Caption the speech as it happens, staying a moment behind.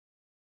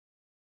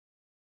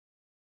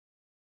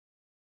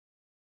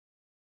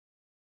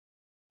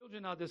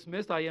Children are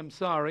dismissed. I am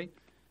sorry.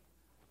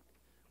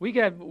 We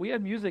had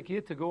music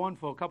here to go on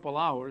for a couple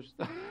hours.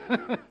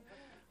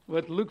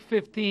 But Luke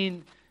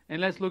 15,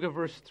 and let's look at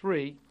verse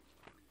 3.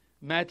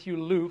 Matthew,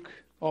 Luke,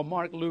 or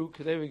Mark, Luke.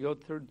 There we go.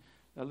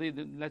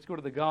 Let's go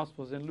to the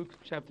Gospels in Luke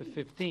chapter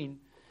 15.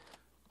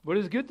 But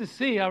it's good to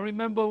see. I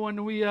remember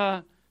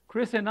when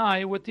Chris and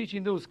I were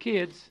teaching those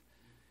kids,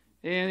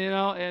 and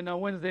on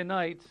Wednesday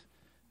nights,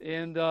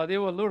 and they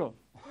were little.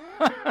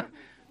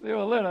 They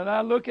were little. And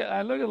I look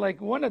at like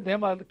one of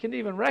them I can't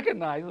even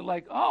recognize.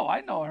 Like, oh,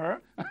 I know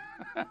her.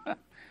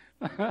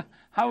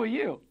 How are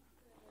you?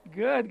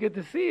 Good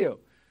to see you.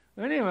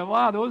 Anyway,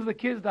 wow, those are the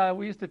kids that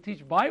we used to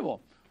teach Bible.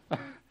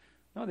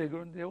 No,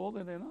 they're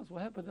older than us.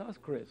 What happened to us,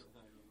 Chris?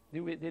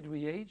 Did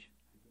we age?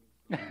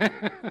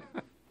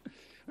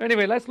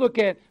 Anyway, let's look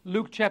at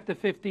Luke chapter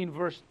 15,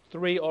 verse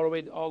 3, all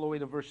the way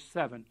to verse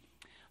 7.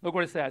 Look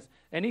what it says.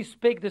 And he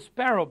spake this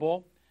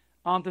parable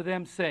unto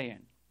them, saying,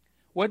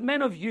 What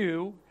man of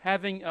you,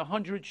 having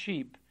 100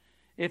 sheep,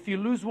 if you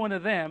lose one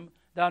of them,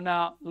 thou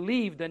now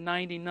leave the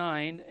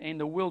 99 in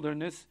the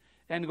wilderness,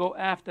 and go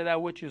after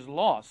that which is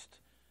lost,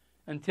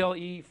 until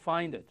ye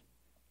find it.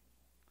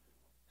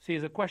 See,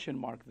 there's a question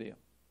mark there.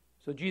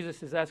 So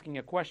Jesus is asking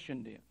a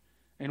question there.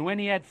 And when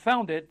he had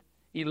found it,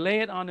 he lay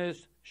it on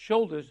his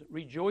shoulders,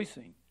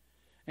 rejoicing.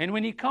 And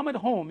when he cometh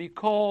home, he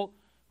called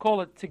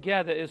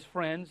together his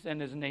friends and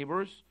his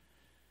neighbors,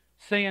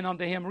 saying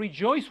unto him,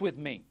 Rejoice with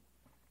me,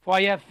 for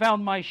I have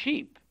found my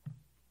sheep,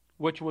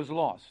 which was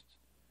lost.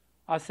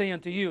 I say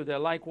unto you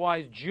that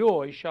likewise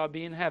joy shall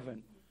be in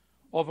heaven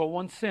over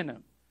one sinner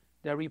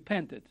that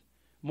repented,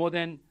 more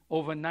than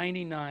over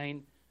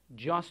 99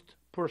 just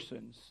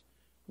persons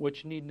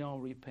which need no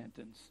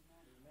repentance.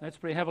 Let's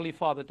pray. Heavenly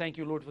Father, thank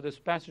you, Lord, for this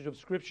passage of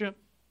Scripture.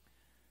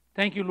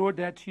 Thank you, Lord,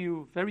 that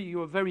you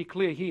are very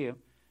clear here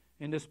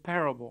in this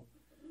parable.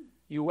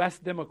 You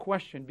asked them a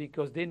question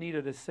because they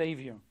needed a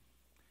Savior.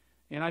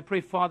 And I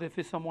pray, Father, if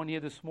there's someone here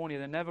this morning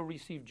that never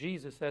received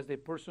Jesus as their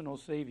personal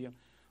Savior,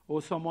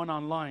 or someone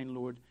online,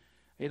 Lord,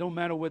 it don't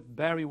matter what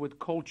barrier, what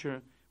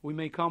culture we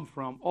may come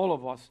from, all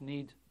of us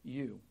need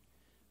you.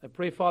 I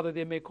pray, Father,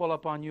 they may call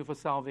upon you for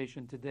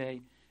salvation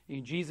today.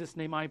 In Jesus'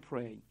 name I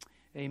pray.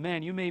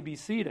 Amen. You may be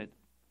seated.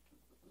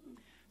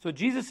 So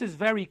Jesus is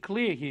very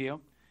clear here.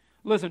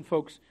 Listen,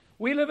 folks,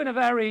 we live in a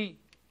very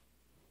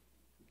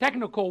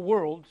technical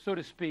world, so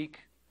to speak.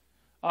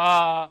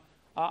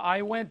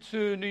 I went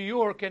to New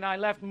York and I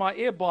left my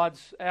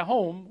earbuds at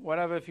home,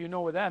 whatever, if you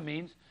know what that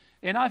means,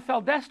 and I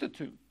felt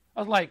destitute. I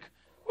was like,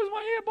 where's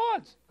my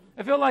earbuds?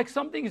 I feel like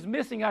something is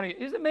missing out of here.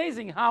 It's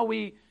amazing how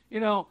we,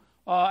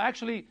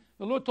 actually,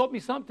 the Lord taught me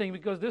something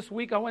because this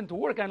week I went to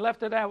work and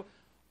left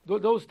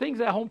those things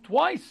at home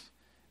twice.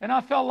 And I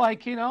felt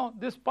like,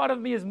 this part of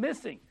me is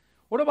missing.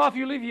 What about if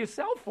you leave your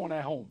cell phone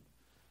at home?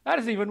 That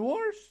is even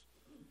worse.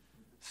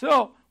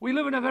 So we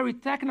live in a very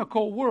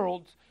technical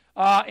world,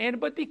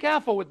 but be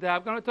careful with that.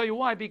 I'm going to tell you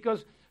why.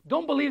 Because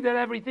don't believe that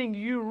everything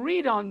you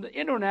read on the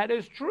internet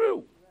is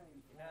true.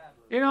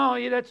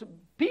 That's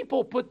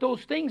people put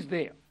those things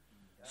there.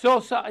 So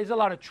there's a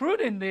lot of truth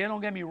in there.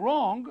 Don't get me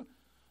wrong,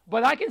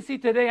 but I can see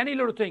today any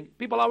little thing.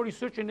 People are already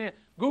searching there.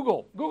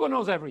 Google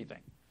knows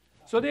everything.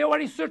 So they're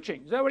already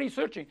searching.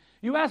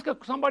 You ask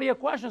somebody a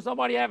question,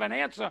 somebody have an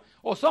answer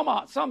or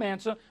some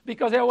answer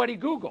because they already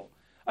Google.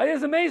 It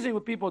is amazing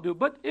what people do.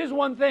 But here's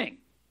one thing.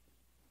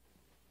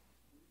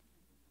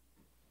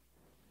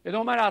 It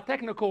don't matter how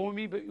technical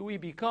we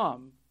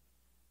become,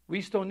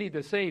 we still need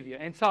the Savior.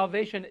 And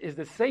salvation is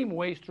the same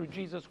way through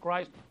Jesus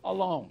Christ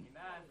alone.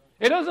 Amen.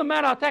 It doesn't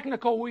matter how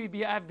technical we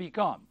have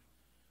become.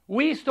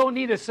 We still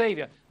need a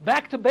Savior.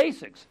 Back to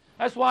basics.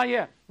 That's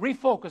why,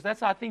 refocus.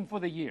 That's our theme for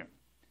the year.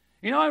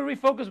 I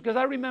refocus because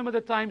I remember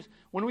the times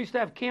when we used to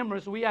have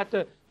cameras, we had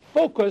to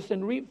focus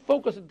and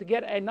refocus to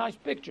get a nice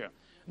picture.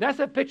 That's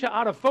a picture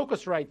out of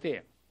focus right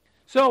there.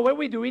 So what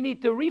we do, we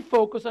need to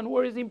refocus on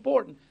what is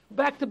important.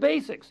 Back to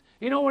basics.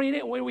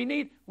 What we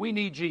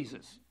need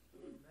Jesus.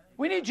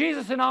 We need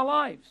Jesus in our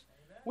lives.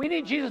 We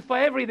need Jesus for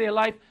everyday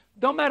life.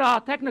 Don't matter how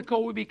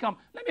technical we become.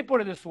 Let me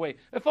put it this way.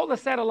 If all the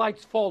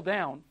satellites fall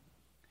down,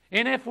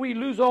 and if we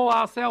lose all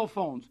our cell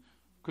phones,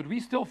 could we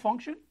still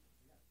function?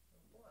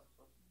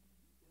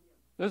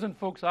 Listen,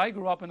 folks, I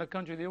grew up in a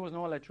country there was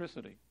no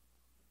electricity.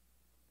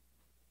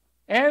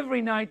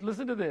 Every night,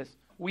 listen to this,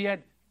 we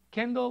had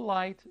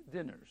candlelight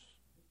dinners.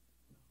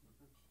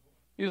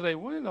 You say,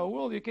 where in the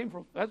world you came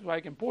from? That's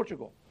like in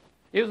Portugal.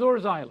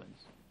 Azores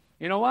Islands.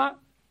 You know what?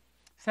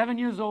 7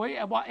 years old,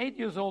 about 8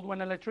 years old when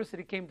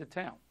electricity came to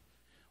town.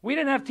 We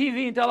didn't have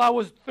TV until I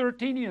was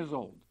 13 years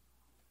old.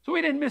 So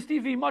we didn't miss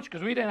TV much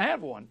because we didn't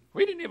have one.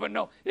 We didn't even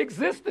know it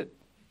existed.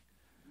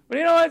 But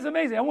it's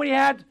amazing. And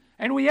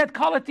we had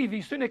color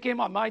TV. Soon it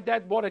came out. My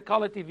dad bought a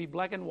color TV,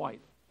 black and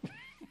white.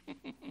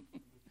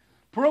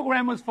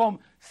 Program was from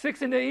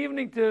 6 in the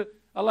evening to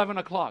 11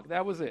 o'clock.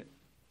 That was it.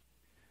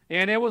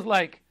 And it was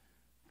like,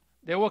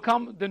 there will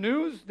come the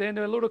news, then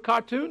the little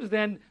cartoons,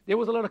 then there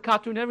was a little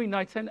cartoon every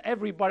night, send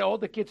everybody, all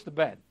the kids to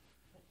bed.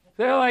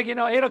 So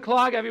 8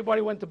 o'clock,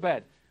 everybody went to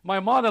bed. My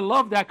mother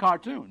loved that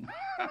cartoon.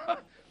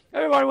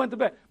 Everybody went to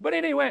bed. But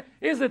anyway,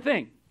 here's the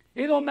thing.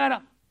 It don't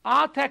matter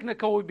how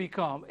technical we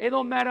become. It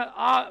don't matter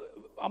how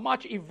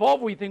much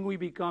evolved we think we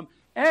become.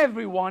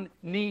 Everyone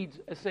needs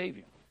a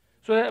Savior.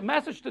 So the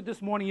message to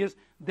this morning is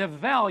the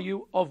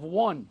value of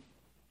one.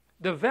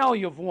 The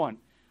value of one.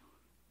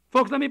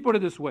 Folks, let me put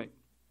it this way.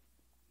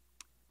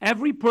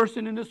 Every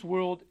person in this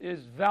world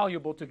is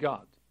valuable to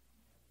God.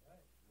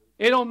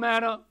 It don't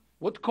matter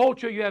what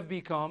culture you have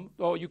become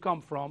or you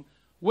come from,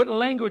 what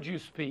language you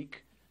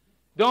speak.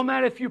 Don't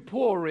matter if you're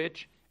poor or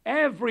rich.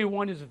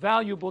 Everyone is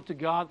valuable to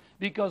God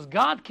because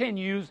God can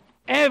use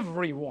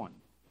everyone.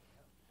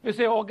 You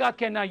say, oh, God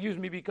cannot use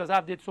me because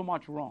I did so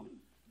much wrong.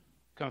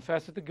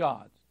 Confess it to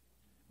God.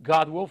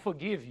 God will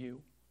forgive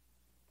you.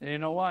 And you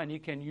know what? And He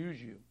can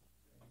use you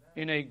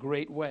in a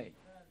great way.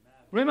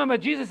 Remember,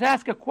 Jesus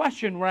asked a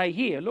question right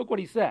here. Look what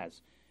He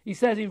says. He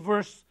says in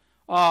verse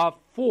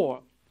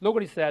 4, look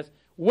what He says.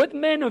 What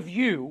men of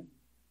you,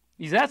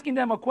 He's asking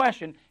them a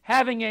question,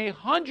 having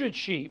 100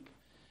 sheep.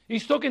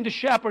 He's talking to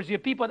shepherds here,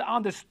 people that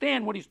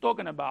understand what He's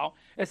talking about.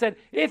 He said,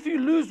 if you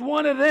lose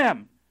one of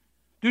them,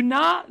 do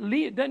not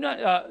leave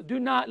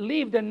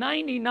the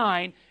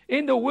 99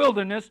 in the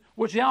wilderness,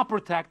 which they are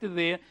protected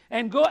there,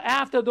 and go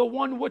after the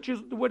one which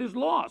is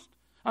lost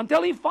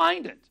until you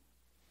find it.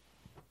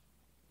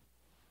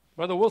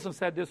 Brother Wilson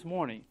said this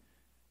morning,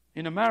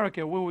 in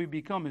America, what we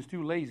become is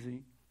too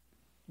lazy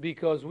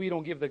because we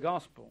don't give the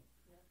gospel.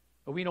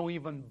 We don't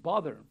even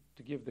bother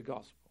to give the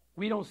gospel.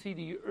 We don't see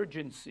the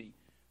urgency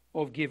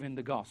of giving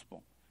the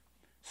gospel.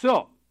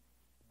 So,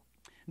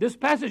 this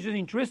passage is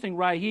interesting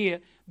right here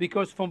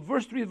because from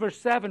verse 3 to verse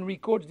 7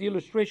 records the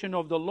illustration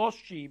of the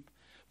lost sheep.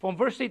 From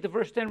verse 8 to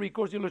verse 10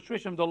 records the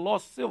illustration of the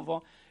lost silver.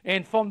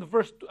 And from the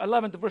verse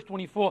 11 to verse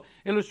 24,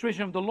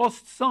 illustration of the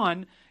lost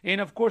son.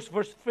 And of course,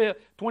 verse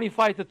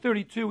 25 to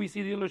 32, we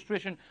see the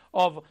illustration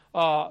of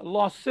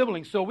lost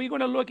siblings. So we're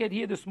going to look at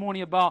here this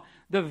morning about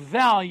the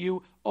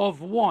value of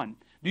one.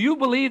 Do you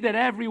believe that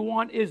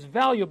everyone is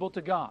valuable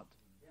to God?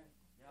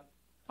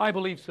 I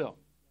believe so.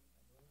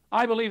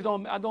 I believe it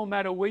don't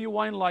matter where you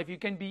are in life, you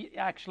can be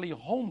actually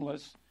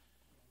homeless,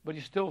 but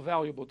you're still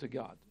valuable to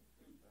God.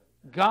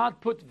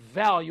 God put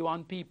value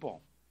on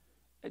people.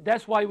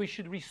 That's why we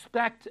should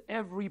respect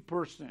every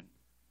person.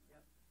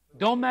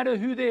 Don't matter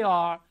who they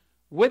are,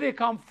 where they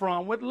come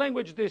from, what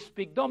language they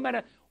speak. Don't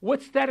matter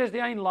what status they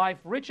are in life,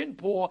 rich and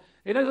poor.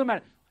 It doesn't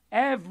matter.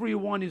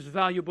 Everyone is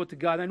valuable to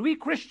God. And we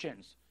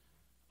Christians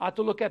are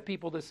to look at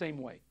people the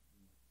same way.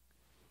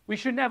 We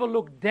should never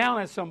look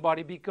down at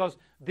somebody because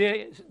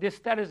their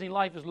status in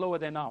life is lower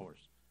than ours.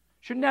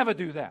 Should never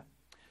do that.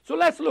 So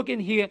let's look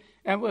in here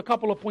and a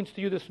couple of points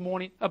to you this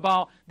morning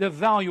about the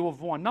value of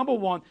one. Number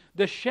one,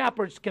 the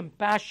shepherd's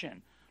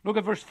compassion. Look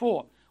at verse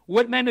 4.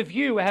 What men of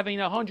you, having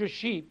 100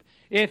 sheep,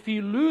 if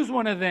you lose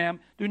one of them,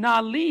 do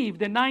not leave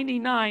the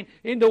 99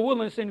 in the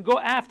wilderness and go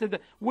after the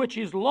which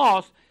is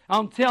lost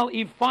until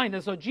you find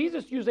it. So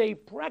Jesus used a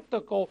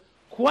practical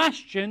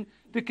question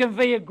to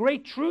convey a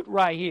great truth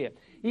right here.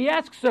 He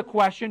asks a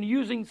question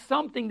using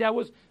something that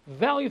was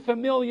very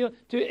familiar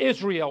to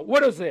Israel.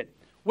 What is it?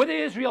 What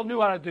did Israel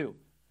knew how to do?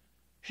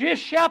 They're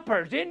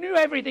shepherds. They knew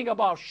everything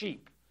about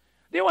sheep.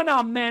 They were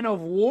not men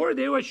of war.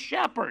 They were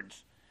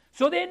shepherds.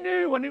 So they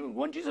knew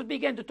when Jesus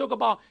began to talk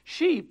about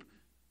sheep,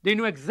 they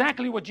knew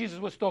exactly what Jesus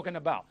was talking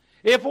about.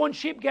 If one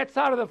sheep gets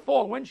out of the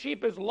fold, when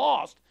sheep is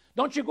lost,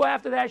 don't you go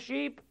after that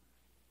sheep?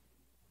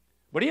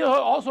 But he was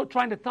also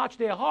trying to touch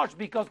their hearts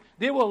because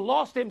they were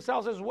lost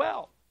themselves as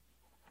well.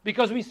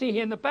 Because we see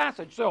here in the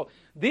passage. So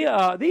there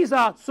are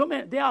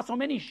so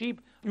many sheep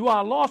who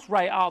are lost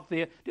right out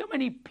there. There are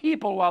many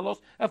people who are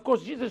lost. Of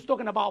course, Jesus is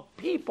talking about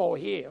people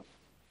here.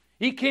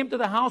 He came to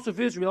the house of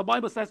Israel. The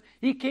Bible says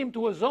he came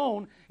to his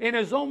own, and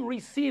his own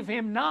received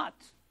him not.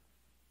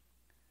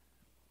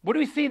 But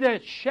we see the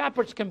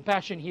shepherd's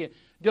compassion here.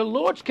 The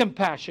Lord's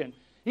compassion.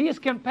 He is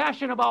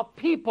compassionate about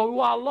people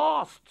who are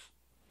lost.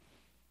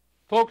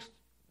 Folks,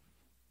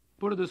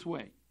 put it this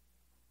way.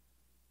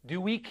 Do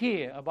we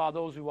care about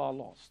those who are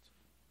lost?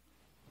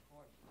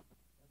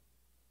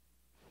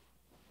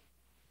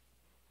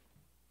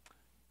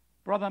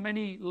 Brother, how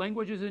many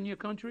languages in your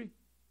country?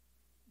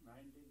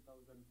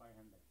 19,500.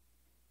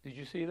 Did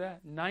you see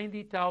that?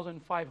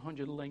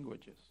 90,500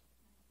 languages.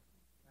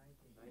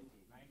 19.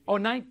 Oh,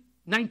 19.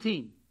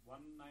 1950.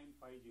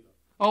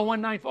 Oh,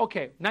 19.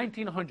 Okay,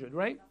 1,900,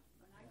 right?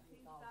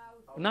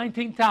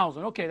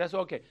 19,000. Okay, that's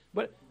okay.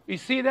 But you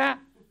see that?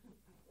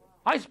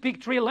 I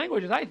speak 3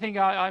 languages. I think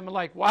I'm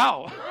like,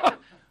 wow.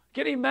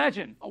 Can you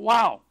imagine?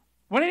 Wow.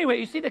 Well, anyway,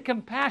 you see the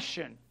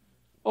compassion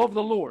of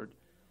the Lord.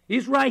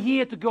 He's right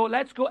here to go,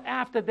 let's go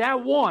after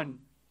that one.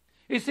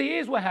 You see,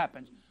 here's what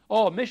happens.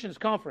 Oh, missions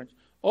conference.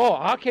 Oh,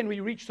 how can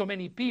we reach so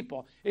many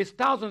people? It's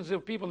thousands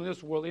of people in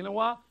this world. You know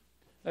what?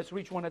 Let's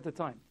reach one at a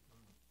time.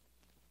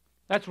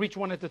 Let's reach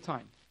one at a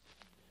time.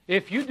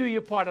 If you do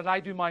your part and I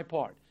do my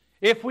part.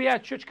 If we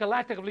at church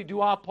collectively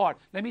do our part,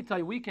 let me tell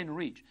you, we can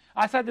reach.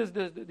 I said this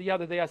the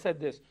other day, I said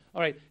this.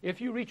 All right,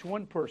 if you reach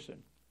one person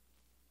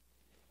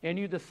and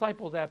you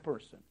disciple that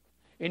person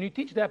and you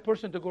teach that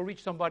person to go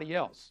reach somebody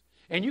else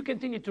and you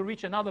continue to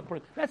reach another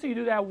person. Let's say you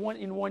do that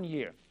in 1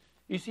 year.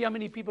 You see how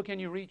many people can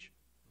you reach?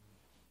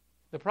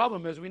 The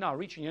problem is we're not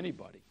reaching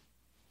anybody.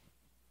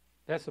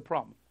 That's the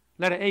problem.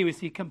 Letter A, we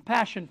see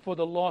compassion for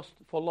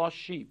lost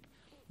sheep.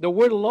 The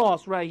word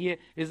lost right here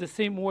is the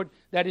same word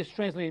that is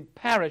translated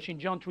perish in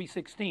John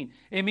 3:16.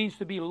 It means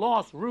to be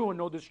lost, ruined,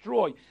 or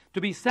destroyed,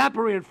 to be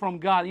separated from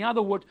God. In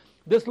other words,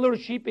 this little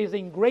sheep is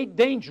in great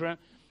danger.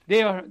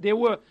 They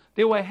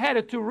were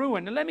headed to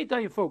ruin. And let me tell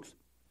you, folks,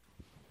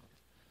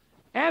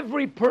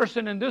 every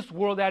person in this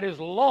world that is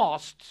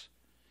lost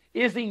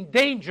is in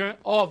danger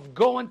of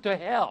going to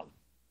hell.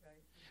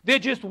 They're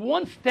just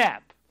one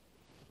step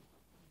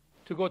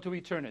to go to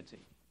eternity.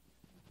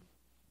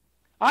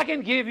 I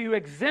can give you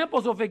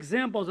examples of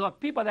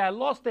people that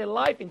lost their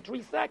life in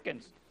 3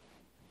 seconds.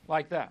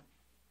 Like that.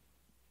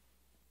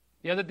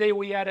 The other day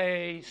we had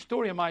a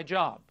story in my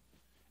job.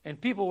 And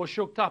people were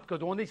shook up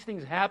because when these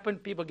things happen,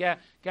 people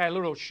get a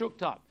little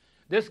shook up.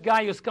 This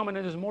guy is coming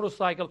in his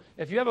motorcycle.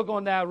 If you ever go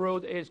on that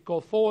road, it's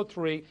called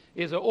 403.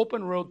 It's an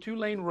open road,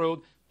 2-lane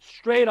road,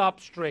 straight up,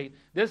 straight.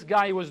 This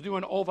guy was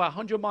doing over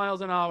 100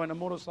 miles an hour in a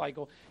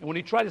motorcycle. And when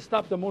he tried to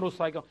stop the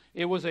motorcycle,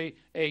 it was a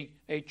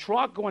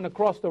truck going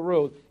across the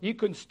road. He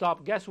couldn't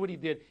stop. Guess what he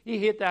did? He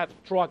hit that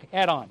truck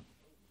head on.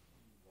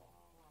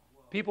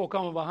 People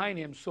coming behind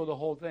him saw the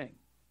whole thing.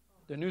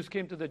 The news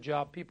came to the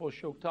job. People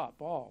shook up.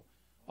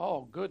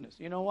 Oh, goodness.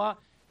 You know what?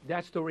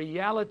 That's the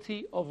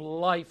reality of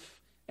life.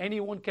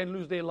 Anyone can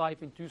lose their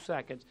life in 2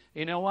 seconds.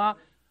 You know what?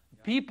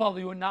 People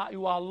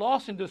who are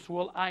lost in this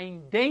world are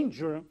in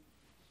danger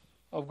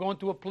of going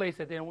to a place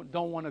that they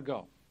don't want to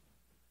go.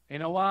 You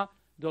know what?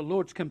 The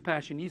Lord's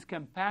compassion. He's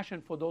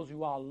compassion for those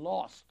who are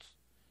lost.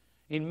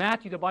 In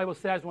Matthew, the Bible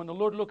says, when the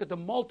Lord looked at the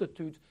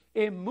multitudes,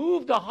 it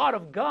moved the heart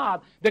of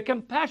God, the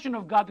compassion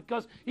of God,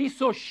 because he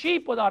saw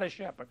sheep without a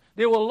shepherd.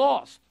 They were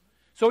lost.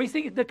 So we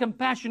see the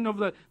compassion of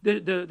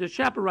the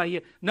shepherd right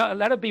here. Now,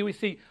 let it be, we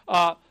see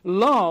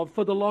love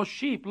for the lost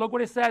sheep. Look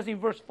what it says in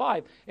verse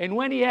 5. And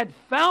when he had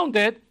found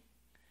it,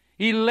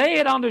 he lay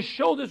it on the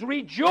shoulders,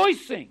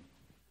 rejoicing.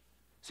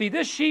 See,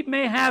 this sheep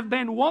may have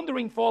been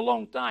wandering for a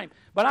long time.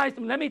 But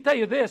let me tell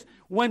you this.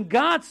 When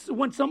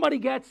somebody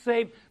gets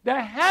saved,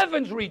 the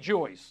heavens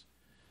rejoice.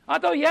 I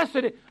thought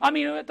yesterday,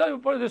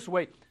 put it this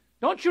way.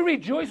 Don't you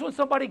rejoice when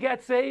somebody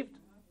gets saved?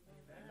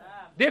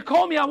 They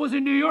called me. I was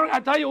in New York. I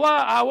tell you what,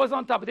 I was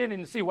on top. They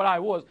didn't see what I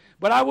was.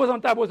 But I was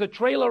on top. There was a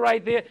trailer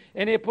right there.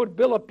 And they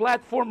built a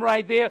platform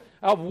right there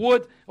of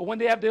wood when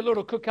they have their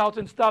little cookouts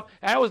and stuff.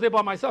 And I was there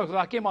by myself. So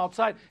I came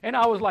outside. And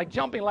I was like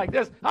jumping like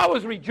this. I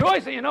was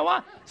rejoicing. You know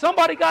what?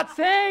 Somebody got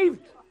saved.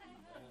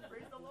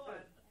 Praise the Lord.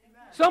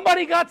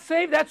 Somebody got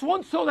saved. That's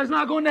one soul that's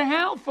not going to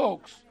hell,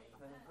 folks.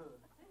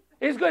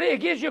 It's good. It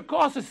gives you a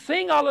cause to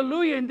sing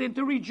hallelujah and then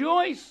to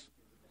rejoice.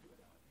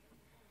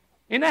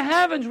 In the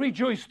heavens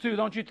rejoice too.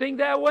 Don't you think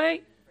that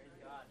way?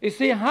 You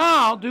see,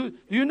 how do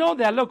you know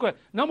that? Look,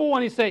 number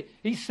one, he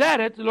said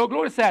it. Look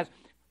what it says.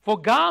 For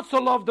God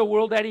so loved the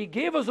world that he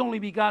gave his only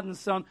begotten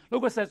Son.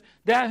 Look what it says.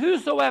 That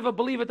whosoever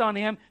believeth on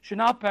him should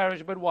not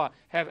perish, but what?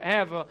 Have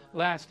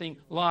everlasting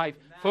life.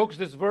 Amen. Folks,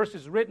 this verse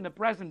is written in the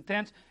present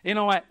tense. You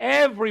know,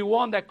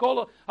 everyone that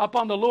call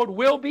upon the Lord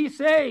will be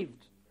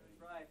saved.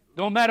 Right.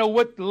 No matter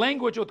what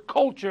language or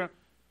culture.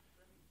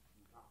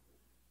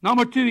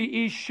 Number two,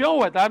 he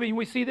showeth.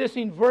 We see this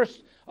in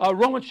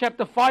Romans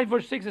chapter 5,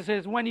 verse 6. It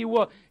says, when we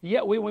were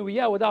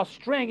without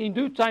strength, in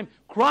due time,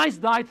 Christ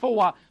died for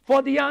what?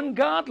 For the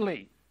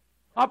ungodly.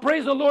 I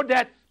praise the Lord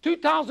that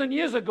 2,000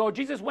 years ago,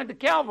 Jesus went to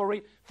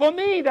Calvary for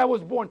me that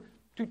was born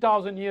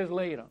 2,000 years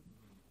later.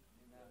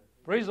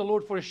 Praise the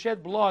Lord for his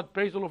shed blood.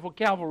 Praise the Lord for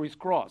Calvary's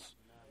cross.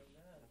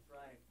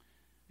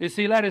 You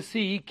see, let us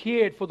see, he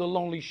cared for the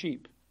lonely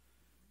sheep.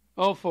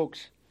 Oh,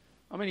 folks,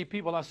 how many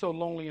people are so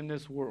lonely in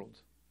this world?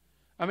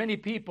 How many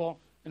people,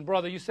 and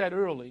brother, you said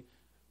early,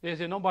 they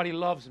say, nobody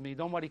loves me,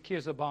 nobody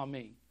cares about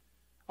me.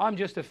 I'm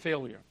just a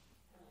failure.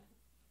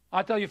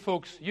 I tell you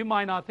folks, you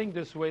might not think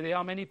this way. There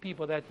are many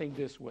people that think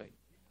this way.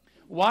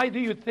 Why do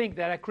you think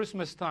that at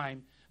Christmas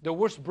time, the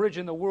worst bridge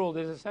in the world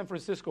is the San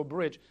Francisco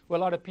Bridge, where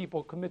a lot of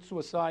people commit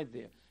suicide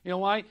there? You know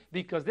why?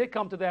 Because they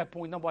come to that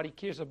point, nobody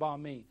cares about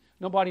me.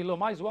 Nobody loves,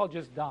 might as well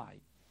just die.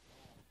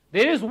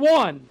 There is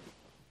one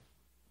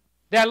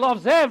that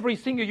loves every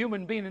single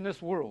human being in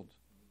this world.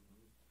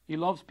 He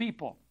loves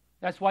people.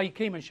 That's why he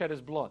came and shed his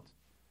blood.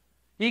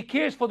 He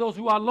cares for those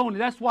who are lonely.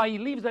 That's why he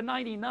leaves the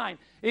 99.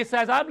 He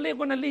says, I'm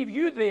going to leave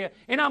you there,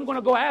 and I'm going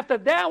to go after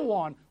that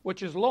one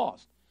which is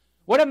lost.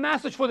 What a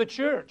message for the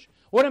church.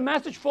 What a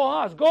message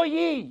for us. Go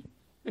ye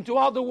into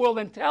all the world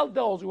and tell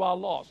those who are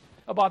lost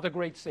about the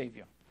great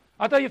Savior.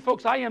 I tell you,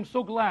 folks, I am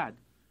so glad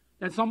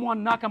that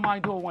someone knocked on my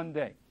door one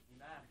day.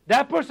 Amen.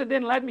 That person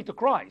didn't lead me to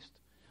Christ,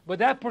 but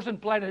that person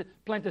planted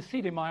a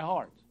seed in my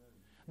heart.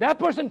 That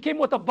person came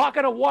with a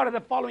bucket of water the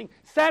following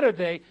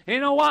Saturday, you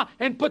know what,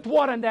 and put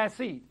water in that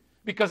seed.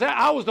 Because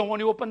I was the one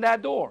who opened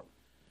that door.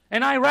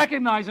 And I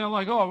recognized it. I'm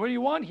like, oh, what do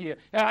you want here?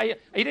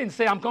 He didn't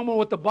say, I'm coming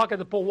with the bucket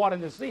to pour water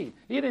in the seed.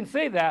 He didn't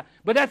say that.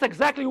 But that's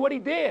exactly what he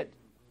did.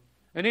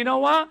 And you know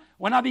what?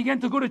 When I began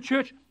to go to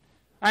church,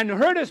 and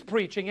heard his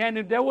preaching, and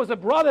there was a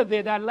brother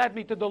there that led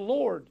me to the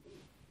Lord.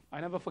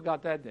 I never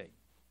forgot that day.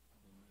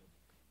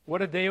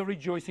 What a day of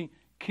rejoicing.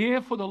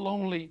 Care for the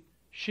lonely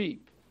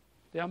sheep.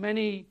 There are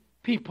many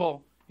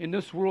people in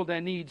this world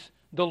that needs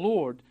the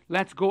Lord.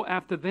 Let's go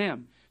after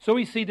them. So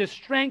we see the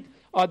strength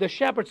of the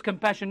shepherd's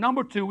compassion.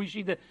 Number 2, we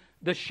see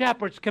the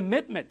shepherd's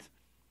commitment.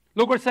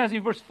 Look what it says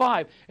in verse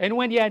 5. And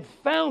when he had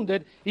found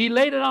it, he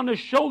laid it on his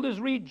shoulders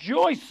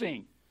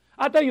rejoicing.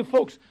 I tell you,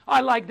 folks,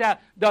 I like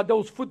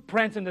those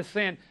footprints in the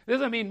sand. It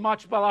doesn't mean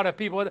much to a lot of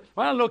people.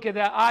 When I look at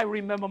that, I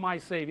remember my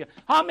Savior.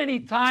 How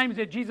many times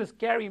did Jesus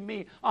carry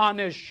me on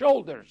his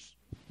shoulders?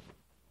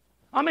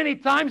 How many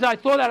times I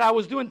thought that I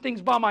was doing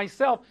things by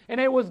myself, and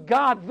it was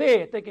God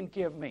there taking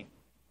care of me?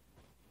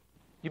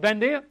 You been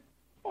there?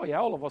 Oh, yeah,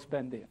 all of us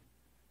been there.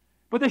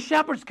 But the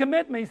shepherd's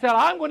commitment, he said,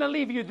 I'm going to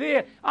leave you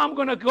there. I'm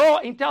going to go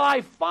until I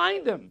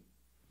find him.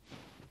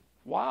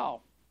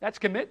 Wow, that's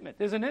commitment,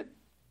 isn't it?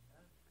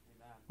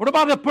 What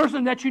about the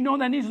person that you know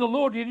that needs the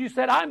Lord? You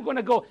said, I'm going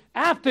to go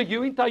after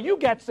you until you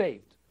get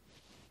saved.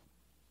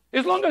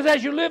 As long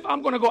as you live,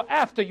 I'm going to go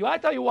after you. I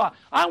tell you what,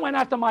 I went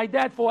after my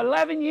dad for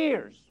 11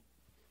 years.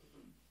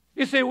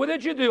 You say, what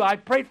did you do? I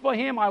prayed for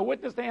him. I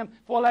witnessed to him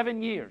for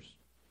 11 years.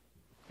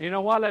 You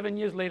know what? 11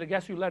 years later,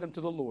 guess who led him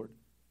to the Lord?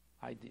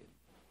 I did.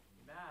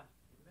 Amen.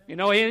 You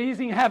know, he's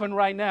in heaven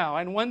right now.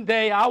 And one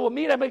day I will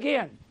meet him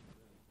again.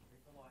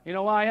 You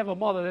know, I have a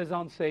mother that's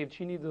unsaved.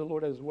 She needs the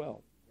Lord as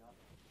well.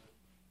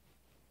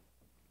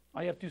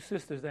 I have 2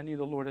 sisters that need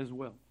the Lord as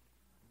well.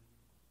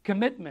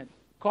 Commitment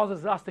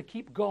causes us to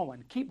keep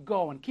going, keep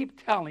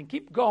telling,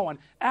 keep going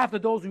after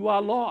those who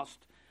are lost.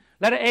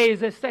 Letter A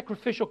is a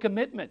sacrificial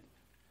commitment.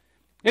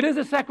 It is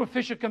a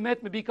sacrificial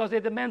commitment because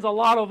it demands a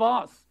lot of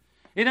us.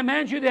 It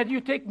demands you that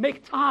you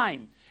make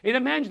time. It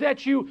demands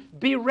that you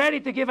be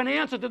ready to give an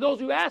answer to those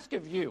who ask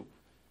of you.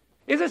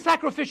 It's a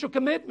sacrificial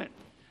commitment.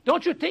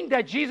 Don't you think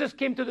that Jesus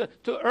came to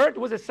earth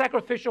was a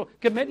sacrificial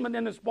commitment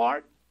in his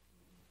part?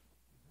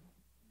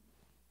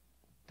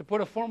 To put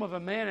a form of a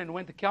man and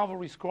went to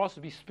Calvary's cross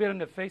to be spit in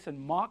the face and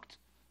mocked.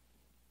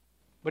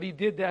 But he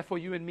did that for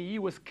you and me. He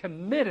was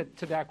committed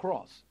to that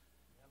cross.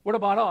 What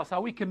about us?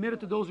 Are we committed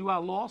to those who are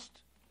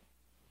lost?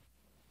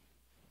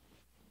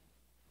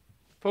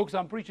 Folks,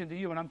 I'm preaching to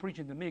you and I'm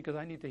preaching to me because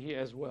I need to hear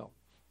as well.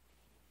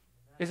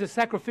 It's a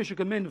sacrificial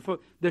commitment. For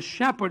the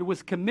shepherd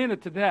was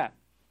committed to that.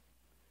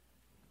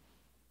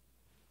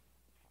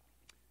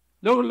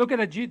 Look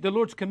at the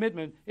Lord's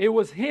commitment. It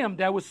was him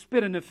that was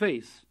spit in the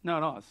face,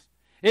 not us.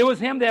 It was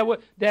him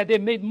that they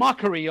made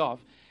mockery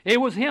of.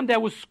 It was him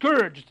that was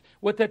scourged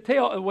with the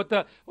tail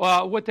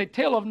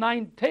of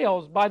 9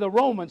 tails by the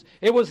Romans.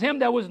 It was him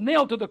that was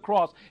nailed to the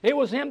cross. It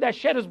was him that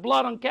shed his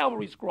blood on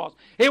Calvary's cross.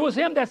 It was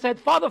him that said,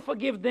 Father,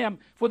 forgive them,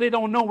 for they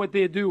don't know what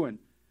they're doing.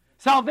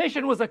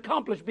 Salvation was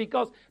accomplished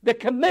because the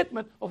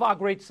commitment of our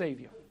great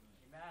Savior.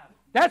 Amen.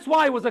 That's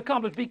why it was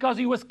accomplished, because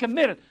he was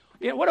committed.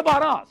 What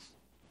about us?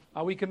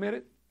 Are we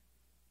committed?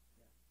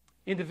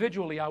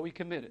 Individually, are we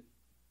committed?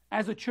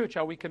 As a church,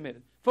 are we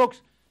committed?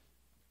 Folks,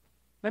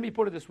 let me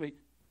put it this way.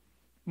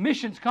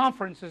 Missions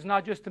conference is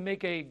not just to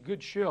make a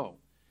good show.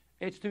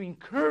 It's to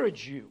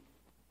encourage you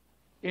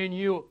in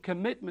your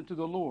commitment to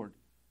the Lord.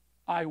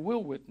 I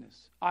will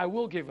witness. I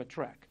will give a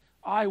tract.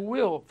 I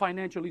will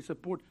financially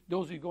support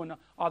those who go in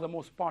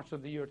othermost parts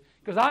of the earth.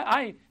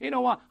 Because you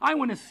know what? I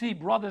want to see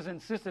brothers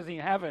and sisters in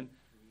heaven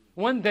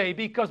one day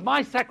because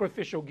my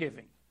sacrificial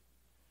giving.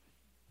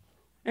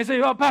 And say,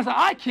 well, Pastor,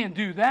 I can't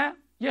do that.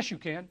 Yes, you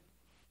can.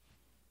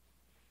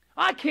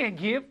 I can't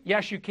give.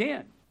 Yes, you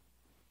can.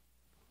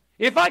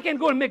 If I can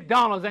go to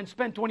McDonald's and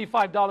spend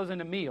 $25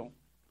 in a meal,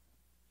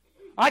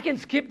 I can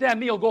skip that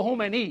meal, go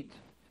home and eat,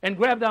 and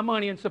grab that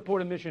money and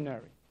support a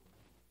missionary.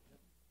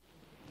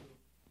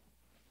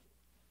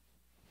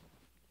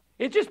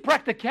 It's just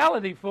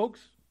practicality,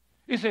 folks.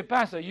 You say,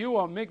 Pastor, you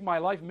want to make my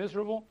life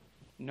miserable?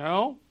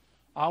 No.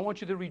 I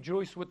want you to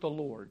rejoice with the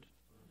Lord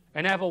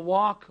and have a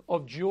walk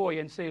of joy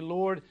and say,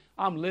 Lord,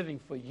 I'm living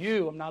for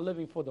you. I'm not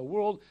living for the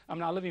world. I'm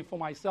not living for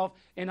myself,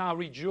 and I'll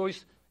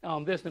rejoice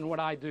on this and what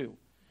I do.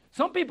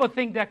 Some people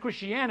think that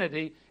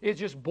Christianity is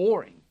just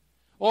boring.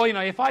 Oh, you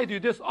know, if I do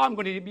this, I'm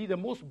going to be the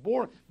most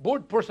bored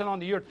person on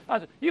the earth.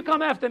 You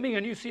come after me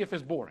and you see if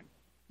it's boring.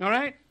 All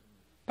right?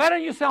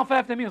 Pattern yourself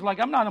after me is like,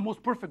 I'm not the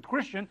most perfect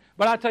Christian,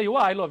 but I tell you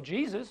what, I love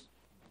Jesus.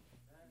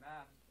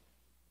 Amen.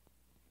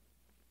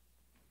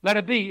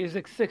 Letter B is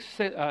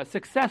a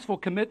successful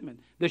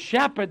commitment. The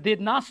shepherd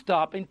did not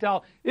stop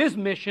until his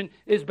mission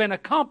has been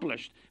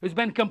accomplished. It's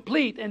been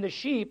complete and the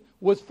sheep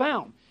was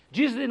found.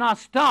 Jesus did not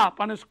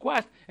stop on his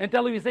quest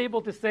until he was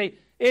able to say,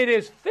 it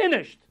is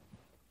finished.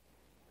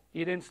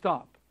 He didn't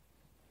stop.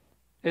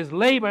 His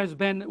labor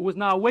was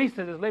not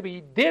wasted. His labor,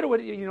 he did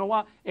what, you know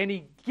what? And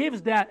he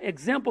gives that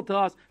example to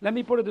us. Let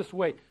me put it this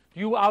way.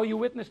 Are you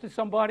witness to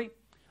somebody?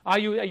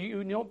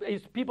 You know,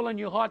 is people in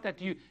your heart that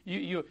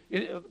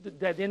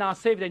that they're not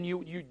saved and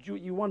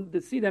you want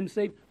to see them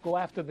saved? Go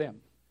after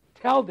them.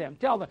 Tell them.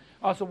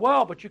 I said,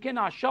 well, but you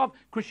cannot shove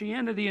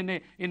Christianity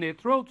in their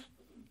throats.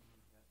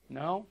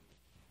 No.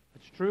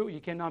 It's true, you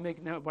cannot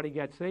make nobody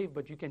get saved,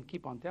 but you can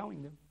keep on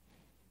telling them.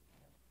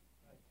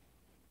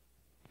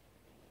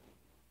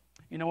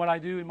 You know what I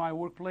do in my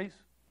workplace?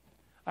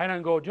 I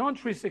don't go, John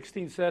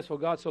 3:16 says, for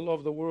God so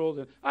loved the world.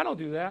 And I don't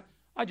do that.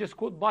 I just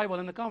quote Bible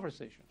in the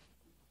conversation.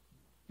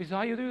 He said,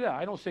 how you do that?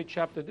 I don't say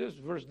chapter this,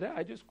 verse that.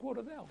 I just quote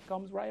it out. It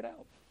comes right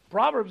out.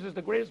 Proverbs is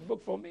the greatest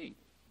book for me.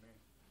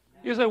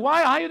 You say,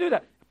 why? How you do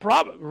that?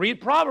 Read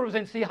Proverbs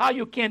and see how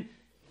you can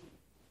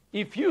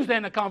infuse that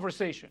in a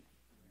conversation.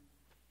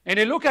 And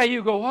they look at you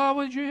and go, oh,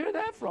 where did you hear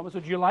that from? I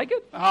said, do you like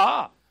it?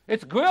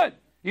 It's good.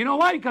 You know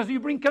why? Because you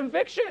bring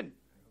conviction.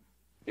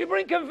 You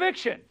bring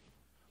conviction.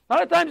 A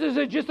lot of times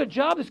it's just a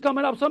job that's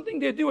coming up, something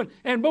they're doing,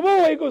 and boom,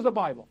 here goes the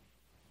Bible.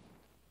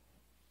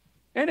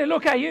 And they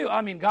look at you.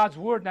 I mean, God's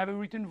word never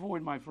returned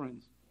void, my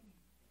friends.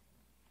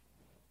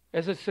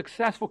 As a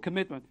successful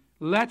commitment,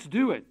 let's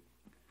do it.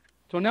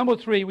 So number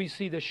 3, we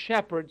see the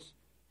shepherd's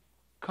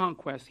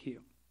conquest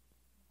here.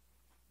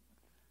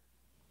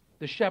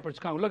 The shepherd's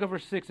conquest. Look at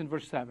verse 6 and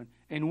verse 7.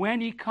 And when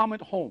he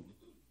cometh home,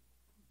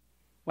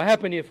 what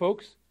happened here,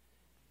 folks?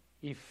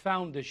 He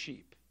found the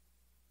sheep.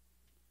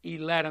 He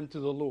led them to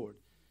the Lord.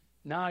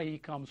 Now he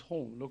comes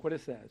home. Look what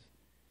it says.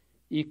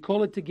 He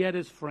calleth together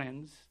his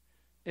friends,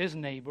 his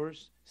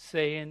neighbors,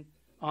 saying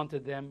unto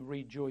them,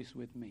 rejoice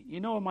with me. You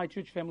know what my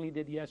church family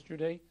did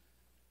yesterday?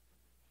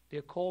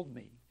 They called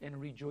me and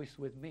rejoiced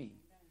with me.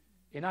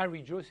 And I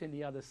rejoiced in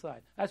the other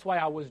side. That's why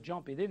I was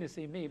jumping. They didn't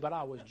see me, but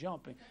I was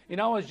jumping. And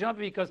I was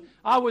jumping because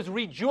I was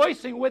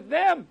rejoicing with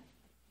them.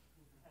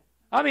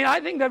 I mean, I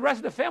think the rest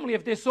of the family,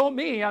 if they saw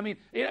me, I mean,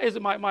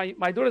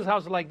 my daughter's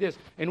house is like this.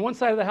 And one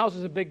side of the house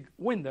is a big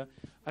window.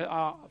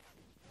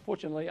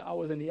 Fortunately, I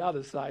was on the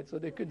other side, so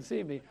they couldn't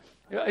see me.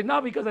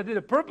 Not because I did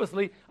it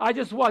purposely. I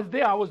just was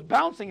there. I was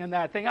bouncing in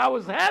that thing. I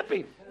was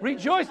happy,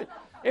 rejoicing.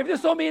 If they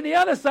saw me on the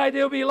other side,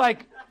 they'll be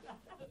like,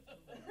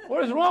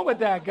 what is wrong with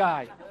that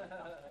guy?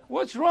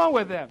 What's wrong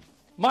with them?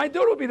 My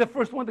daughter will be the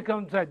first one to come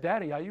and say,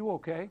 Daddy, are you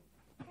okay?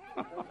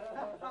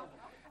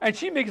 And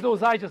she makes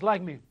those eyes just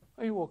like me.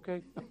 Are you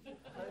okay?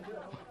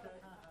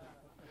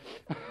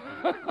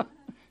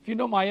 If you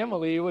know my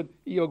Emily,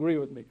 you agree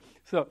with me.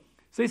 So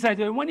he said,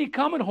 when he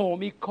cometh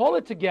home, he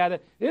calleth together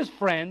his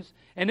friends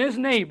and his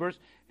neighbors,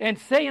 and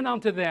saying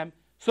unto them,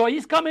 so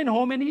he's coming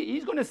home, and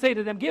he's going to say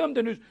to them, give them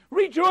the news,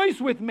 rejoice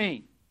with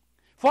me,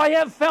 for I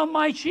have found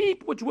my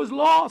sheep which was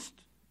lost.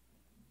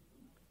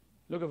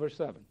 Look at verse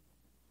 7.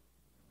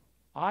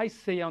 I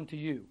say unto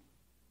you.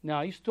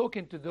 Now he's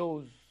talking to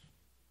those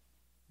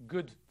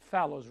good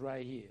fellows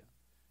right here.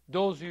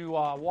 Those who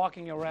are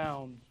walking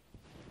around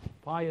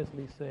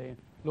piously saying,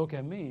 look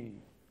at me,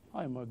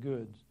 I'm a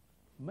good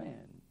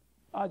man.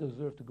 I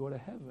deserve to go to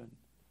heaven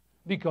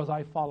because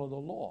I follow the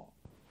law.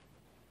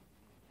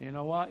 You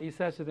know what? He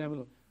says to them,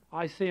 look,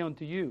 I say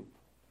unto you.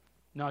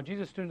 Now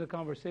Jesus turned the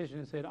conversation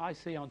and said, I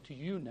say unto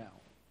you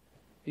now.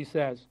 He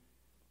says,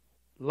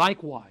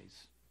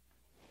 likewise,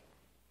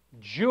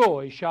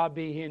 joy shall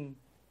be in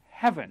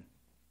heaven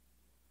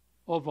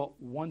over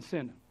one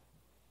sinner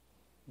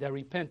that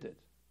repented,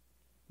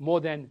 more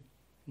than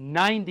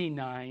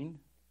 99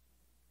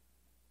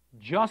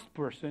 just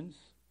persons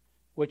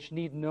which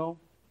need no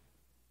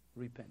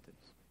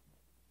repentance.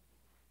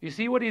 You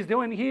see what he's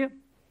doing here?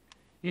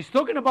 He's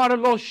talking about a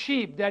lost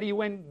sheep that he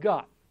went and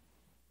got.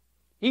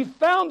 He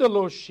found a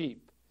lost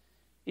sheep.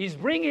 He's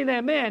bringing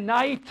them in.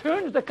 Now he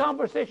turns the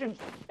conversation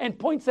and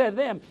points at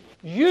them.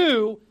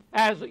 You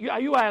are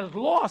as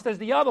lost as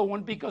the other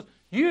one because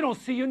you don't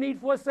see your need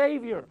for a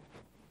Savior.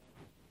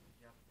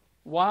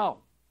 Wow.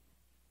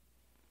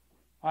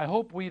 I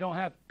hope we don't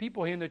have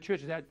people here in the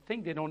church that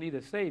think they don't need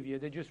a Savior.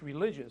 They're just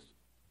religious.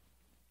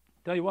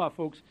 Tell you what,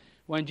 folks,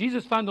 when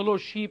Jesus found the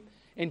lost sheep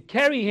and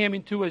carried him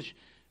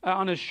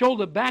on his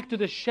shoulder back to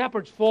the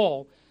shepherd's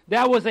fold,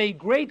 that was a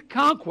great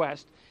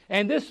conquest.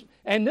 And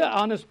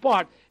on his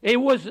part, it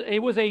was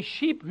a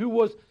sheep who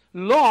was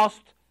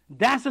lost,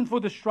 destined for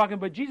destruction.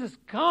 But Jesus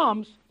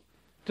comes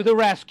to the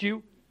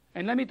rescue.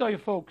 And let me tell you,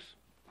 folks,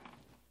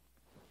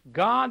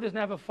 God is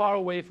never far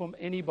away from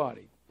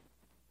anybody.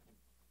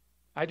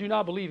 I do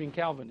not believe in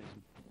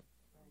Calvinism.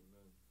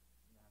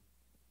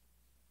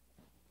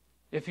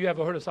 If you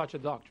ever heard of such a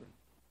doctrine.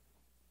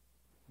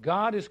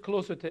 God is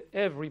closer to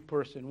every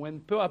person.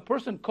 When a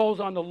person calls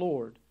on the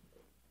Lord,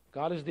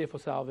 God is there for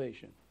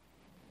salvation.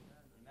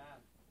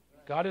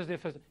 God is there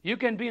for... You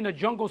can be in the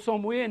jungle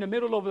somewhere, in the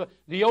middle of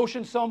the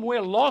ocean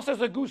somewhere, lost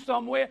as a goose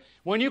somewhere.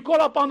 When you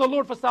call upon the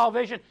Lord for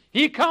salvation,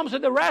 He comes to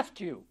the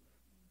rescue.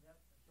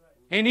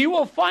 And you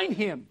will find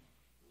Him.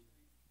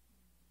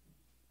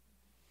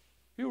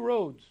 Who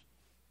wrote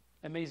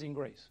Amazing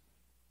Grace?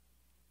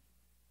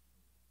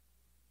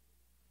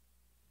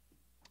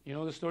 You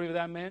know the story of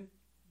that man?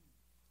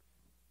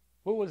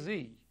 Who was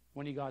he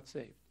when he got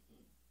saved?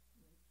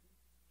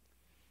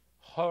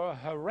 A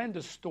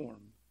horrendous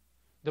storm.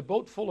 The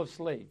boat full of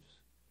slaves.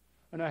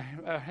 And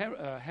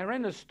a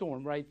horrendous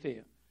storm right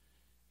there.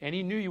 And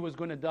he knew he was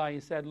going to die. He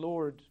said,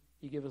 Lord,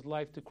 he gave his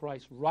life to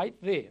Christ right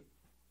there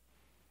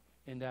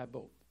in that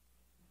boat.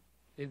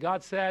 If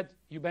God said,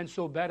 you've been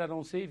so bad I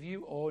don't save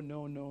you? Oh,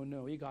 no, no,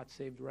 no. He got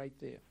saved right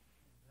there.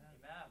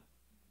 Amen.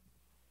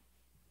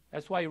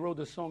 That's why he wrote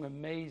the song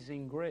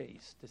Amazing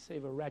Grace, to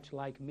save a wretch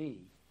like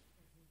me.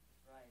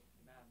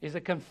 is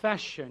a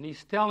confession.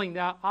 He's telling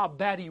that how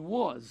bad he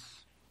was.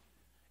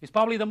 It's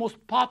probably the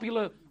most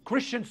popular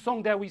Christian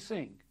song that we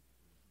sing.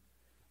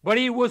 But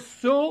he was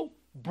so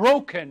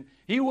broken.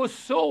 He was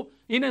so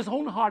in his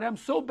own heart. I'm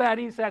so bad.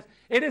 He says,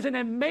 it is an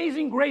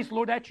amazing grace,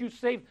 Lord, that you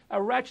saved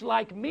a wretch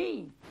like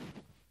me.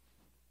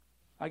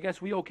 I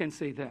guess we all can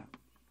say that.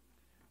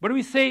 But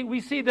we see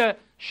the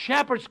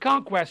shepherd's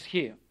conquest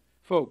here,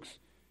 folks.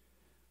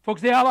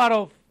 Folks, there are a lot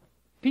of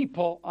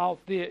people out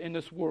there in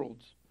this world.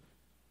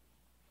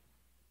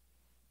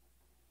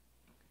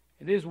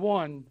 It is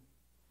one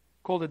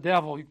called the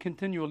devil who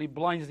continually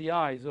blinds the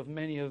eyes of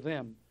many of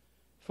them.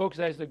 Folks,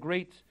 that is a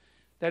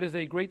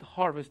great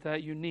harvest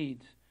that you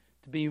need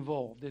to be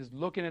involved. Is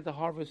looking at the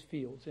harvest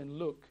fields and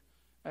look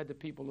at the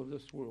people of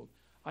this world.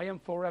 I am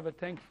forever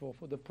thankful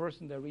for the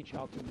person that reached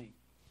out to me.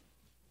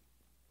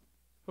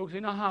 Folks,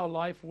 you know how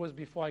life was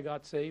before I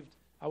got saved?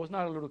 I was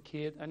not a little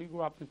kid. I didn't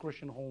grow up in a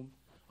Christian home.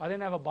 I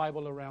didn't have a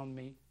Bible around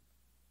me.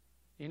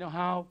 You know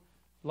how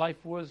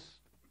life was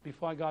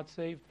before I got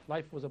saved?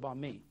 Life was about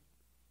me,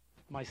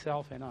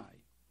 myself, and I.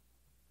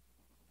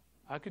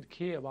 I could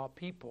care about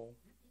people.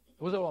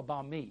 It was all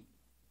about me.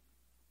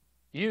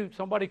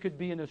 Somebody could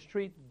be in the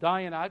street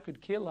dying. I could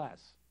care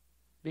less,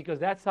 because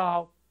that's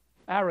how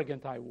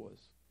arrogant I was.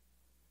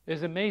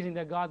 It's amazing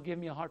that God gave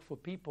me a heart for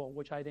people,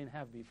 which I didn't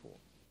have before.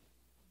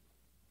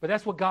 But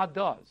that's what God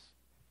does.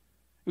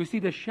 You see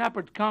the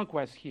shepherd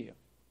conquest here.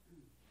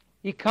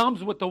 He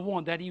comes with the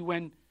one that he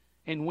went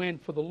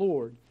for the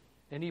Lord,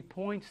 and he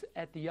points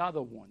at the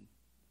other one.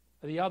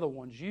 The other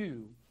ones,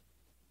 you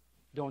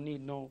don't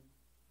need no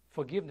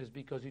forgiveness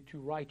because you're too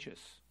righteous.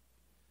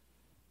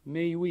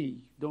 May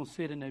we don't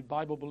sit in a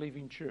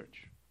Bible-believing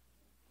church,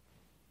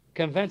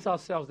 convince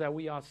ourselves that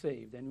we are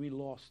saved and we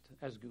lost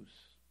as goose.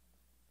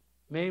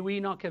 May we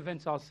not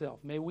convince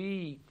ourselves. May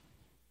we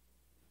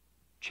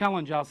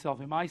challenge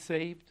ourselves. Am I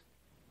saved?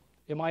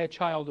 Am I a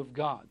child of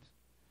God?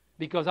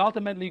 Because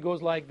ultimately it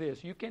goes like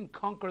this. You can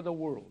conquer the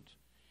world.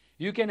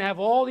 You can have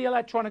all the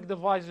electronic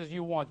devices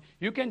you want.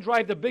 You can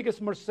drive the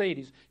biggest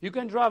Mercedes. You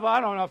can drive,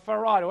 I don't know, a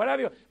Ferrari,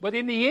 whatever. But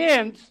in the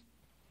end,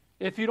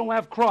 if you don't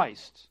have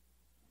Christ,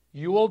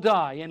 you will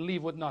die and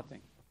leave with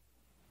nothing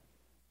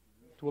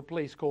to a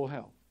place called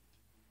hell.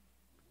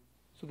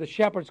 So the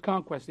shepherd's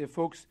conquest there,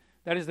 folks,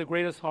 that is the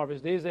greatest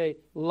harvest. There's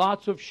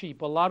lots of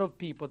sheep, a lot of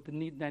people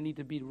that need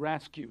to be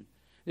rescued.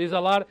 There's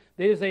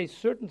a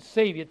certain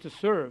Savior to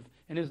serve,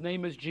 and his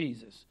name is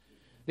Jesus.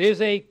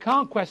 There's a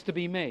conquest to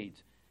be made.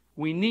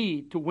 We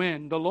need to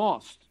win the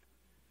lost.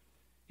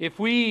 If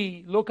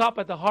we look up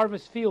at the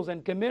harvest fields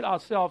and commit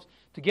ourselves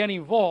to get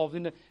involved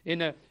in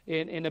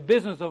the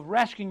business of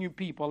rescuing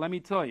people, let me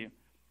tell you,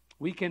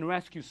 we can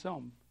rescue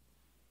some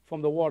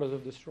from the waters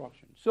of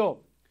destruction. So,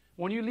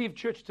 when you leave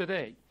church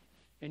today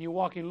and you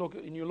walk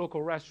in your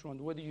local restaurant,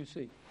 what do you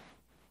see?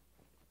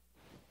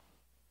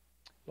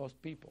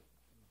 Lost people.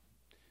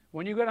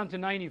 When you go down to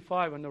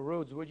 95 on the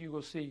roads, what do you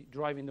go see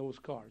driving those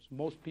cars?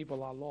 Most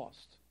people are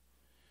lost.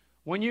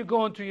 When you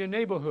go into your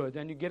neighborhood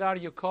and you get out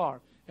of your car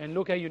and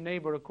look at your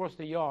neighbor across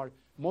the yard,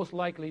 most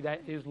likely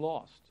that is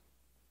lost.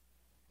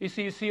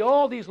 You see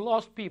all these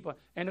lost people,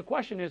 and the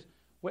question is,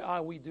 what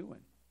are we doing?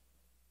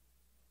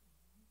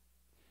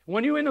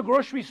 When you're in a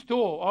grocery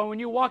store, or when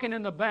you're walking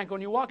in the bank, or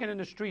when you're walking in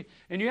the street,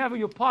 and you have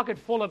your pocket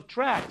full of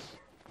tracts,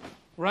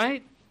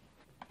 right?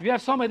 You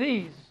have some of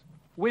these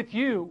with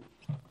you,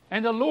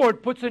 and the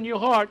Lord puts in your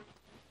heart,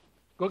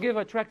 go give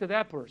a tract to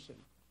that person.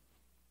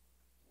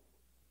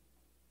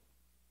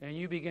 And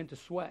you begin to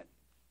sweat.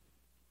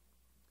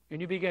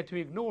 And you begin to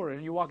ignore it,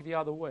 and you walk the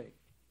other way.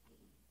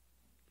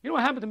 You know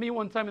what happened to me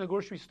one time in the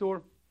grocery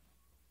store?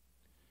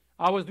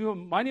 I was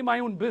minding my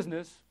own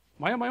business.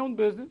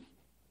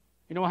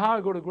 You know how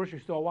I go to the grocery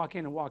store, I walk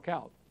in and walk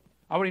out.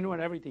 I already know what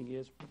everything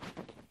is.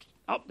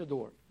 Out the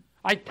door.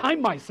 I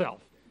time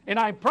myself. And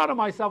I'm proud of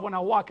myself when I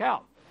walk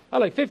out. I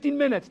like 15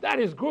 minutes. That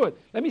is good.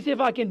 Let me see if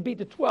I can beat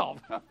the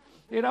 12.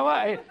 You know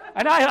what?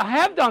 And I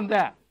have done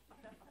that.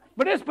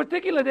 But this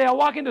particular day, I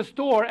walk in the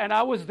store, and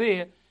I was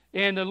there,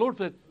 and the Lord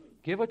said,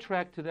 give a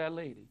tract to that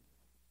lady.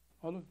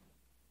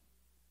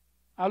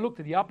 I looked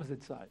to the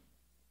opposite side.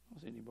 I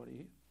don't see anybody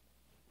here.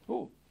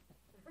 Oh.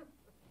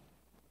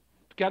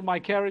 Got my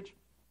carriage.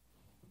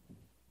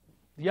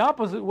 The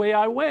opposite way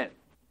I went.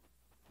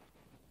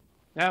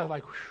 And I was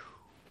like, whew.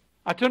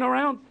 I turn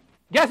around.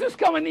 Guess who's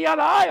coming the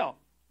other aisle?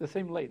 The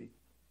same lady.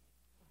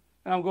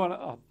 And I'm going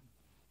up.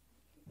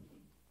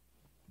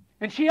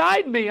 And she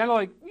eyed me. I'm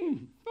like,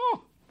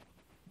 oh.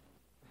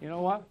 You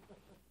know what?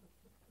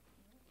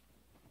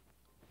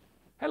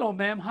 Hello,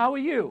 ma'am. How are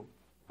you?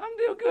 I'm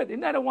doing good. Isn't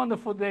that a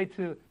wonderful day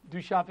to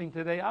do shopping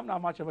today? I'm not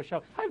much of a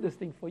shopper. I have this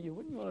thing for you.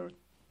 Wouldn't you want to?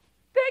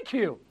 Thank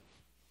you.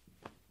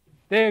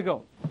 There you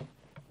go.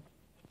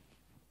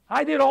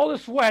 I did all the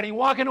sweating,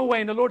 walking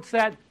away, and the Lord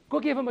said, go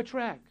give him a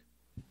tract.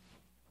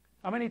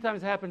 How many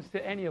times it happens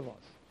to any of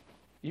us?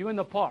 You in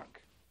the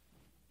park.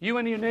 You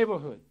in your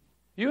neighborhood.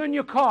 You in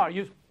your car.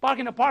 You park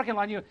in the parking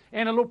lot,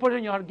 and the Lord put it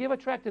in your heart, give a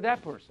tract to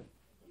that person.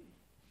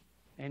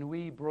 And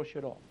we brush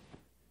it off.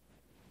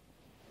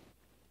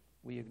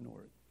 We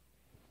ignore it.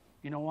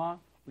 You know what?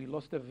 We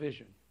lost a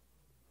vision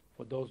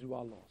for those who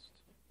are lost.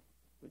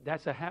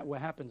 That's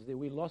what happens there.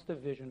 We lost a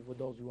vision for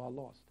those who are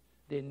lost.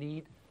 They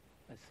need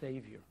a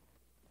Savior.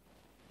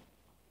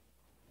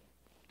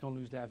 Don't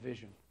lose that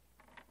vision.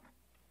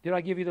 Did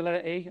I give you the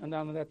letter A? And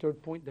down to that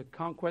third point, the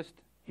conquest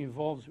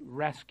involves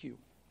rescue.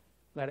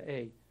 Letter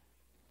A.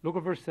 Look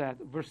at verse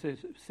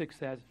 6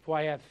 says, "For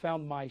I have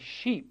found my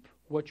sheep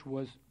which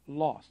was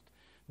lost."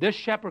 This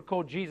shepherd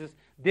called Jesus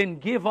didn't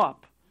give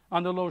up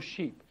on the lost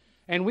sheep.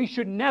 And we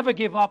should never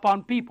give up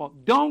on people.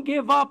 Don't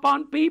give up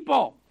on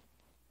people.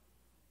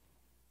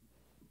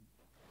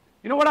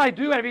 You know what I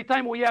do every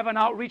time we have an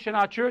outreach in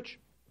our church?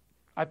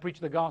 I preach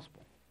the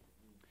gospel.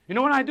 You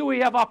know what I do? We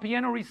have our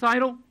piano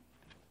recital.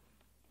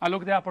 I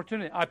look at the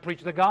opportunity. I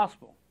preach the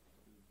gospel.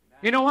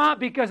 You know what?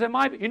 Because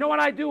you know what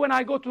I do when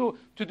I go to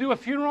do a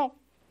funeral?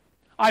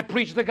 I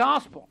preach the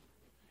gospel.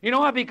 You know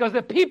what? Because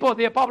the people,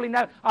 they probably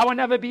never, I will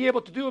never be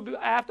able to do it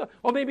after,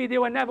 or maybe they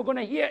were never going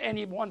to hear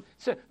anyone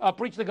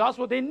preach the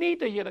gospel. They need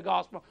to hear the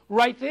gospel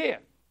right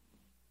there.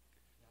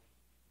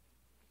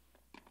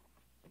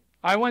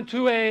 I went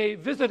to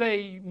visit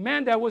a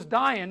man that was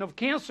dying of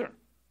cancer.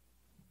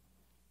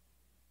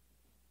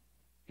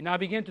 And I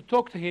began to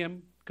talk to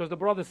him because the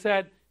brother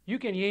said, you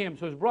can hear him.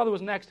 So his brother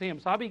was next to him.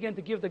 So I began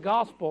to give the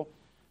gospel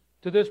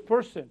to this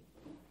person.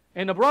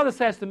 And the brother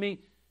says to me,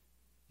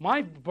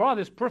 my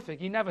brother's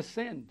perfect. He never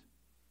sinned.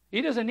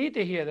 He doesn't need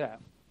to hear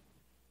that.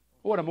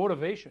 What a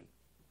motivation.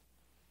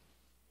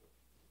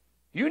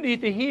 You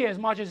need to hear as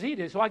much as he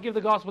did. So I give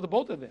the gospel to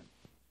both of them.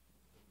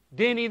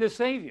 They need a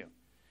Savior.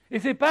 You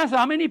say, Pastor,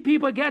 how many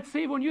people get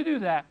saved when you do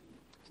that?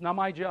 It's not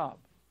my job.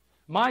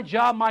 My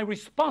job, my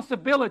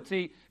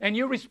responsibility, and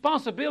your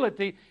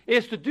responsibility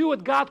is to do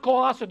what God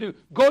called us to do.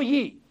 Go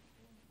ye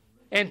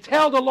and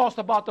tell the lost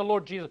about the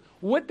Lord Jesus.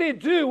 What they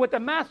do with the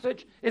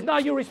message is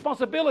not your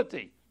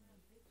responsibility.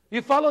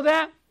 You follow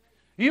that?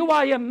 You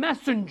are a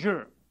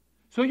messenger.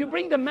 So you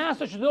bring the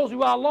message to those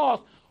who are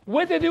lost.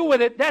 What they do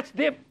with it, that's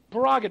their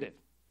prerogative.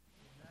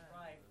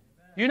 Right.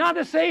 You're not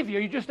the Savior.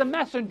 You're just a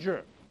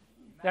messenger.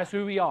 That's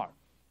who we are.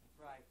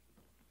 Right.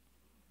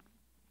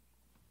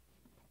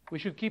 We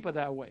should keep it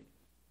that way.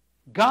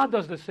 God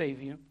does the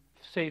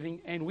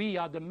saving, and we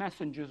are the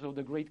messengers of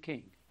the great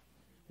King.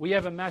 We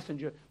have a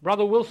messenger.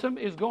 Brother Wilson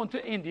is going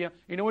to India.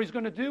 You know what he's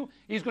going to do?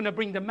 He's going to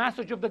bring the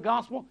message of the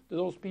gospel to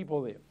those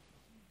people there.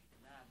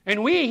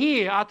 And we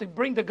here are to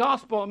bring the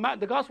gospel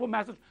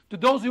message to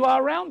those who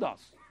are around us.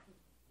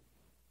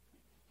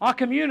 Our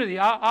community,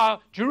 our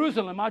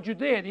Jerusalem, our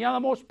Judea, the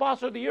uttermost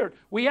parts of the earth.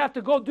 We have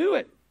to go do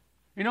it.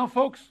 You know,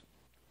 folks,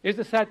 here's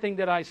the sad thing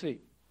that I see.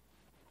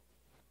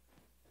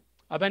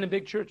 I've been in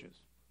big churches.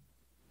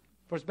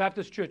 First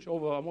Baptist Church,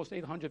 over almost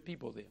 800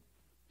 people there,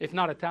 if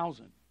not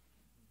 1,000.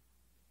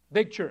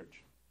 Big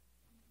church.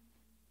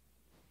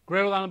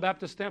 Greater Island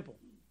Baptist Temple.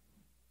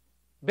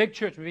 Big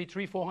church, maybe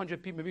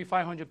 300-400 people, maybe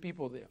 500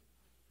 people there.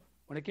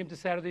 When it came to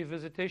Saturday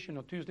visitation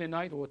or Tuesday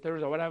night or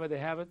Thursday or whatever they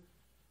have it,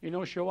 you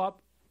know, show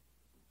up,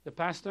 the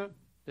pastor,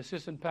 the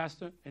assistant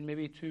pastor, and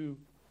maybe 2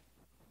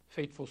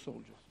 faithful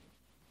soldiers.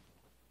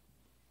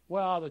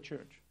 Where are the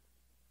church?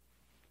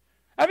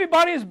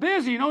 Everybody is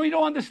busy. You know, you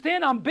don't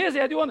understand. I'm busy.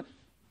 I do.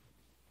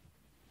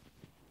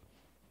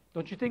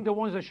 Don't you think the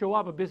ones that show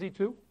up are busy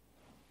too?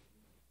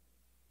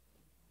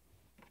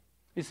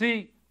 You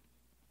see,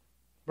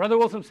 Brother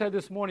Wilson said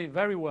this morning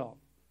very well.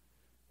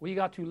 We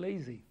got too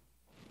lazy.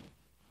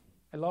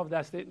 I love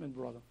that statement,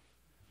 brother.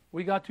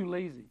 We got too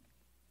lazy.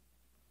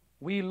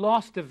 We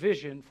lost the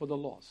vision for the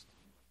lost.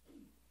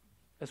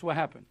 That's what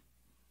happened.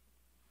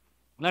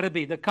 Let it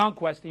be. The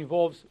conquest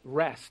involves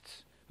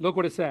rest. Look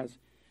what it says.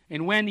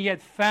 And when he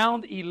had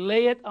found, he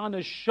lay it on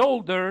his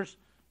shoulders,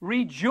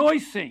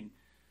 rejoicing.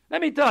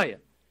 Let me tell you,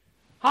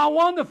 how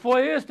wonderful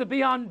it is to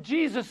be on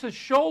Jesus'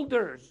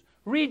 shoulders,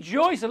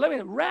 rejoicing,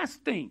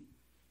 resting.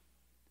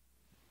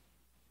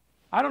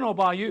 I don't know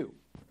about you,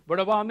 but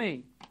about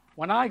me,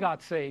 when I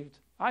got saved,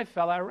 I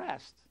fell at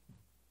rest.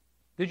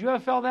 Did you ever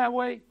feel that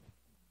way?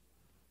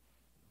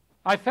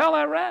 I fell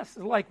at rest.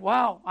 It's like,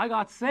 wow, I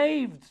got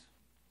saved.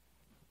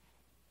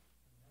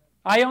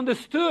 I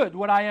understood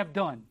what I have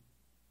done.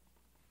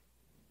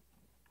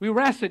 We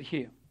rested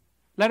here.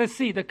 Let us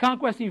see. The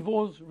conquest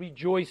involves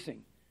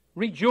rejoicing.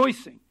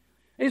 Rejoicing.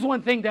 Here's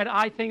one thing that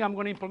I think I'm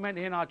going to implement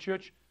here in our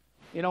church.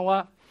 You know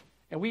what?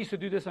 And we used to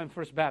do this on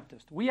First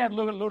Baptist. We had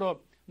little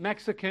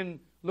Mexican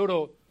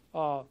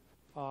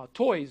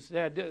toys,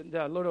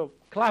 the little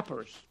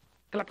clappers.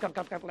 Clap, clap,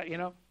 clap, clap, you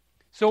know.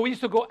 So we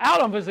used to go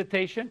out on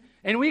visitation,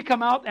 and we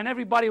come out, and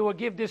everybody would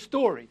give this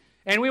story.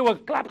 And we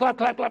would clap, clap,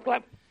 clap, clap,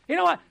 clap. You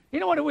know what? You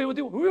know what we would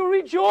do? We were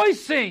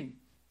rejoicing.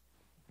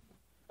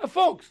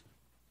 Folks,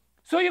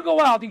 so you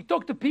go out, you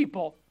talk to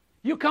people,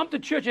 you come to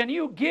church, and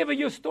you give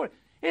your story.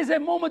 It's a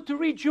moment to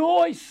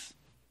rejoice,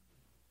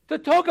 to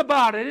talk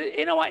about it.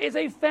 You know what? It's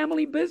a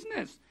family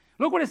business.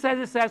 Look what it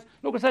says.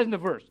 Look what it says in the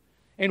verse.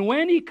 And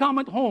when he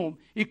cometh home,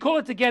 he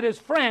calleth together his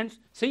friends,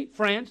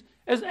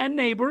 and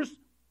neighbors,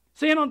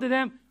 saying unto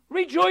them,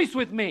 rejoice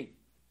with me,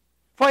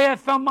 for I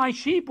have found my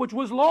sheep which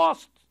was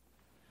lost.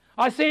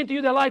 I say unto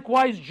you that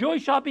likewise joy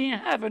shall be in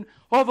heaven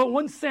over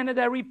one sinner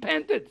that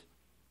repented.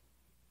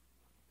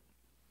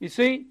 You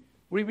see,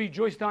 we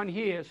rejoice down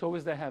here, so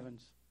is the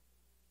heavens.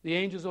 The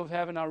angels of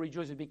heaven are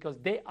rejoicing because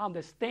they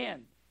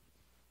understand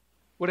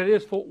what it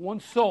is for one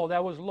soul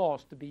that was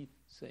lost to be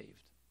saved.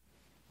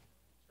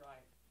 That's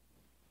right.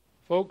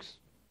 Folks,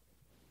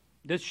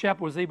 this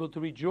shepherd was able to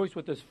rejoice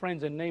with his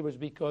friends and neighbors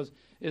because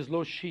his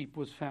lost sheep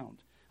was found.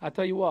 I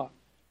tell you what,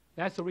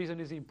 that's the reason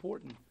it's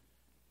important.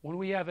 When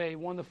we have a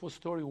wonderful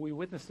story, we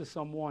witness to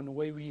someone, the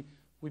way we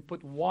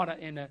put water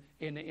in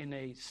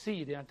a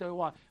seed. And I tell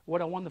you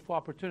what a wonderful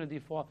opportunity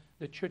for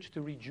the church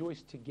to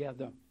rejoice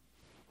together.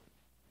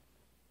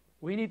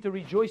 We need to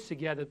rejoice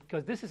together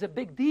because this is a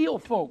big deal,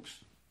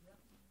 folks.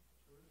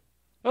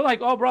 They're like,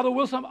 oh, Brother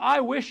Wilson, I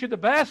wish you the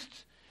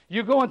best.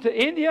 You're going to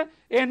India,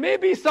 and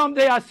maybe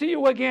someday I see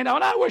you again,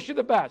 and I wish you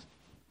the best.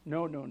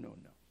 No.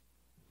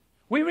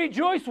 We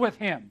rejoice with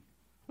him.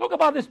 Look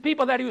about these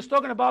people that he was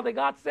talking about that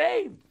got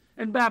saved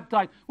and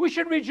baptized. We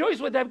should rejoice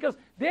with them because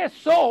they're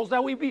souls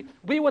that will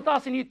be with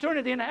us in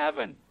eternity in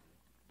heaven.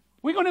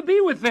 We're going to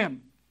be with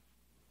them.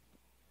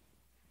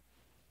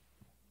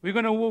 We're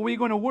going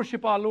to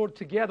worship our Lord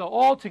together,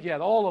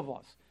 all of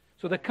us.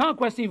 So the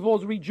conquest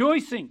involves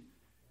rejoicing.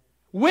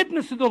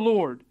 Witness to the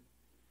Lord.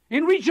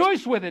 And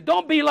rejoice with it.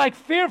 Don't be like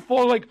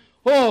fearful, like,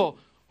 oh,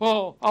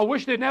 I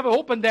wish they'd never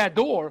opened that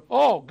door.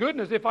 Oh,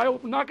 goodness, if I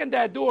knock on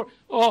that door,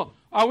 oh,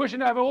 I wish I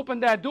never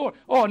opened that door.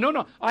 Oh,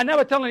 no, I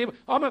never tell anybody.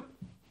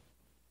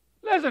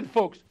 Listen,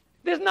 folks,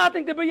 there's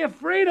nothing to be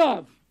afraid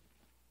of.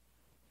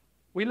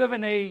 We live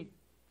in a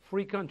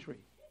free country.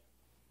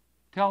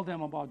 Tell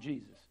them about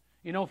Jesus.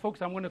 You know,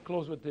 folks, I'm going to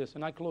close with this,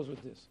 and I close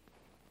with this.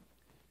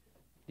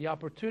 The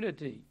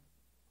opportunity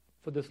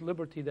for this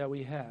liberty that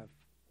we have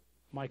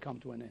might come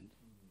to an end.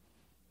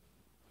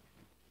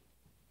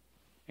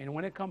 And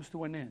when it comes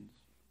to an end,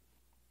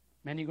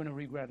 many are going to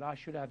regret, I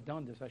should have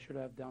done this, I should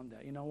have done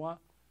that. You know what?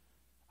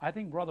 I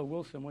think Brother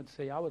Wilson would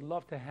say, I would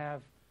love to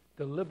have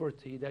the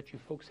liberty that you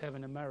folks have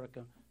in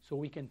America so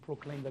we can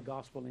proclaim the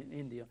gospel in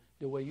India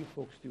the way you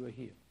folks do it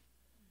here.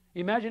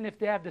 Imagine if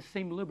they have the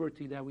same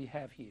liberty that we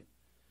have here.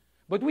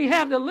 But we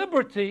have the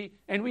liberty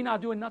and we're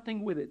not doing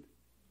nothing with it.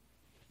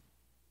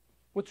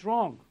 What's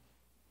wrong?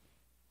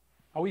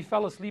 Are we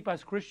fell asleep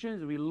as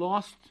Christians? We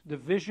lost the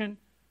vision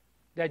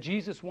that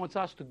Jesus wants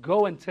us to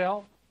go and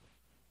tell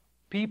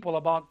people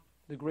about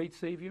the great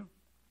Savior?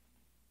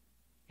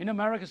 In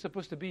America, it's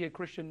supposed to be a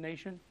Christian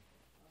nation.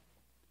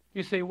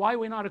 You say, why are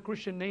we not a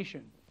Christian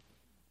nation?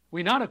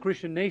 We're not a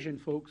Christian nation,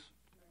 folks.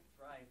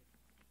 That's right.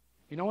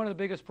 You know one of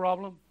the biggest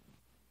problems?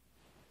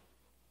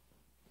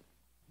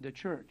 The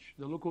church,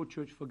 the local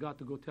church, forgot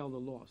to go tell the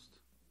lost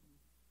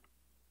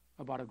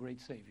about a great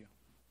Savior.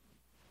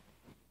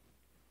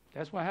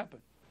 That's what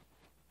happened.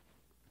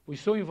 We're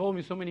so involved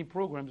in so many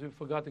programs, we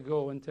forgot to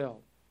go and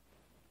tell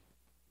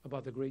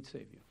about the great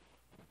Savior.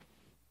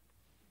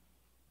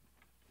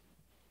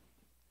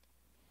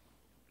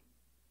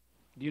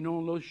 Do you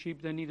know those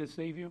sheep that need a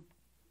Savior?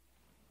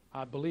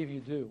 I believe you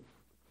do.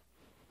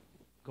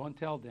 Go and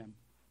tell them.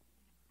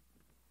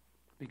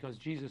 Because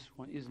Jesus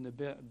is in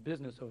the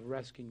business of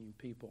rescuing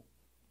people.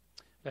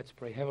 Let's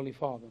pray. Heavenly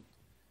Father,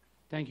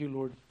 thank you,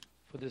 Lord,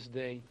 for this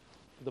day,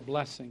 for the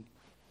blessing,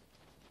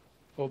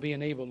 for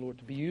being able, Lord,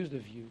 to be used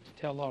of you,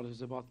 to tell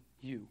others about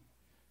you.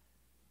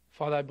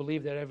 Father, I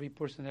believe that every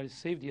person that is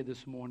saved here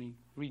this morning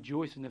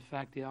rejoice in the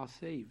fact they are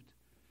saved.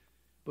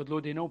 But,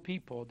 Lord, they know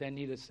people that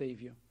need a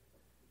Savior.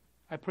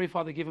 I pray,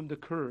 Father, give them the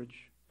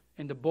courage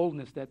and the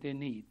boldness that they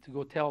need to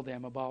go tell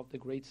them about the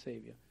great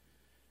Savior.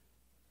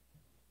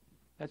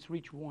 Let's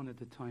reach one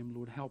at a time,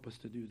 Lord. Help us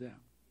to do that.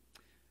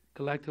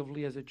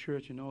 Collectively as a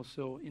church and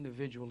also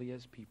individually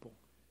as people.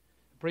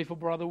 Pray for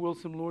Brother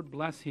Wilson, Lord.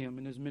 Bless him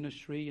in his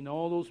ministry and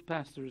all those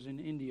pastors in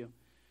India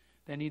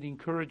that need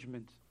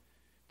encouragement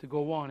to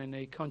go on in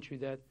a country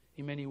that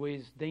in many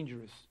ways is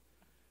dangerous,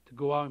 to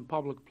go out in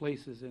public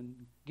places and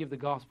give the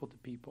gospel to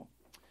people.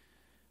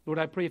 Lord,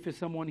 I pray for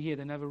someone here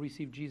that never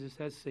received Jesus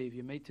as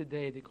Savior. May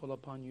today they call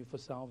upon you for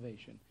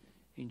salvation.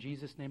 In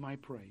Jesus' name I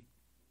pray.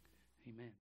 Amen.